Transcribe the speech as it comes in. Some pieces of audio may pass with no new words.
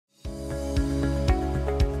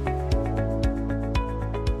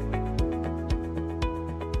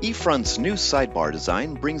eFront's new sidebar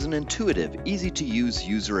design brings an intuitive, easy-to-use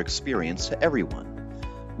user experience to everyone.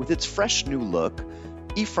 With its fresh new look,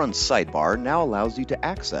 eFront's sidebar now allows you to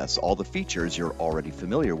access all the features you're already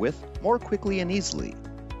familiar with more quickly and easily.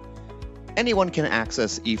 Anyone can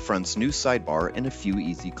access eFront's new sidebar in a few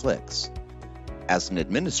easy clicks. As an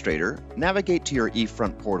administrator, navigate to your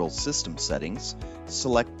eFront portal system settings,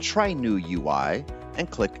 select Try New UI, and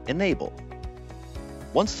click Enable.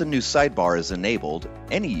 Once the new sidebar is enabled,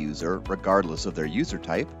 any user, regardless of their user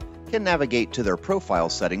type, can navigate to their profile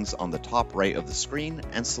settings on the top right of the screen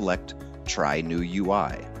and select Try New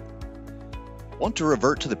UI. Want to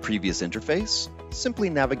revert to the previous interface? Simply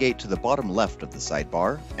navigate to the bottom left of the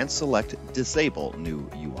sidebar and select Disable New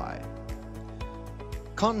UI.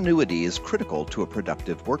 Continuity is critical to a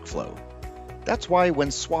productive workflow. That's why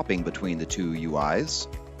when swapping between the two UIs,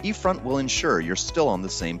 eFront will ensure you're still on the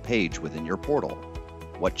same page within your portal.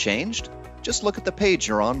 What changed? Just look at the page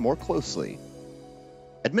you're on more closely.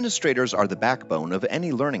 Administrators are the backbone of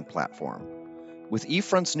any learning platform. With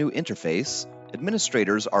eFront's new interface,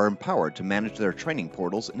 administrators are empowered to manage their training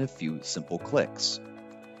portals in a few simple clicks.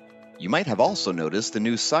 You might have also noticed the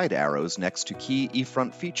new side arrows next to key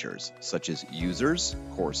eFront features, such as users,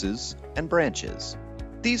 courses, and branches.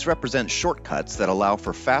 These represent shortcuts that allow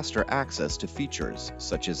for faster access to features,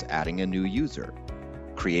 such as adding a new user,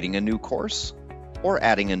 creating a new course, or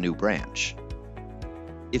adding a new branch.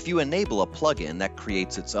 If you enable a plugin that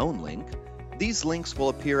creates its own link, these links will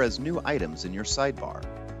appear as new items in your sidebar.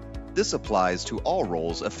 This applies to all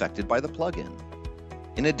roles affected by the plugin.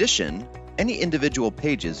 In addition, any individual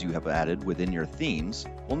pages you have added within your themes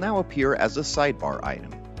will now appear as a sidebar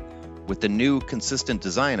item. With the new consistent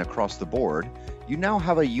design across the board, you now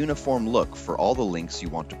have a uniform look for all the links you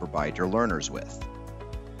want to provide your learners with.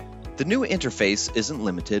 The new interface isn't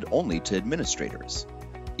limited only to administrators.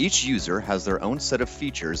 Each user has their own set of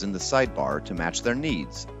features in the sidebar to match their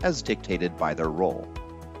needs, as dictated by their role.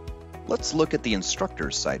 Let's look at the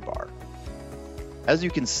instructor's sidebar. As you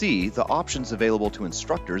can see, the options available to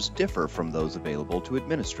instructors differ from those available to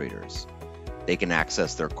administrators. They can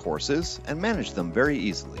access their courses and manage them very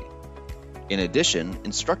easily. In addition,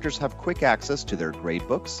 instructors have quick access to their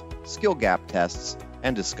gradebooks, skill gap tests,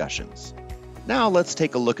 and discussions. Now let's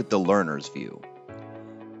take a look at the learner's view.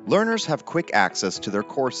 Learners have quick access to their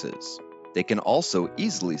courses. They can also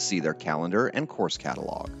easily see their calendar and course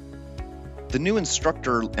catalog. The new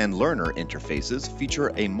instructor and learner interfaces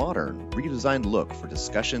feature a modern, redesigned look for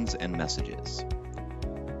discussions and messages.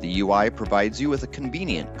 The UI provides you with a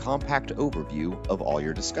convenient, compact overview of all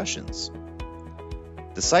your discussions.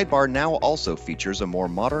 The sidebar now also features a more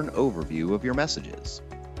modern overview of your messages.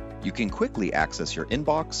 You can quickly access your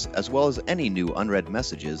inbox as well as any new unread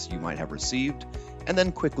messages you might have received, and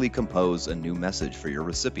then quickly compose a new message for your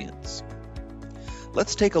recipients.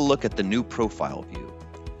 Let's take a look at the new profile view.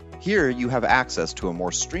 Here you have access to a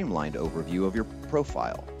more streamlined overview of your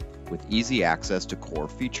profile, with easy access to core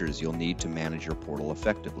features you'll need to manage your portal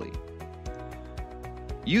effectively.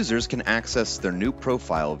 Users can access their new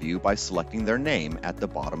profile view by selecting their name at the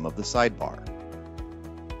bottom of the sidebar.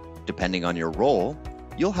 Depending on your role,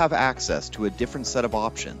 you'll have access to a different set of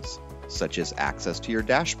options, such as access to your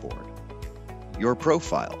dashboard, your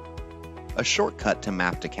profile, a shortcut to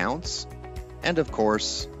mapped accounts, and of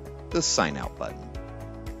course, the Sign Out button.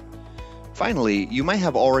 Finally, you might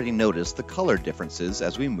have already noticed the color differences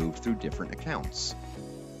as we move through different accounts.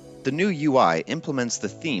 The new UI implements the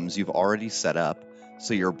themes you've already set up,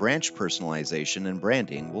 so your branch personalization and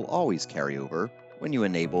branding will always carry over when you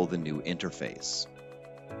enable the new interface.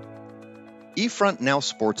 eFront now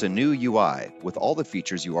sports a new UI with all the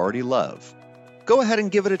features you already love. Go ahead and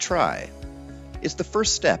give it a try. It's the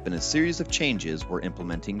first step in a series of changes we're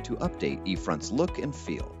implementing to update eFront's look and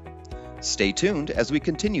feel. Stay tuned as we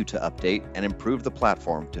continue to update and improve the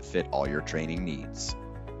platform to fit all your training needs.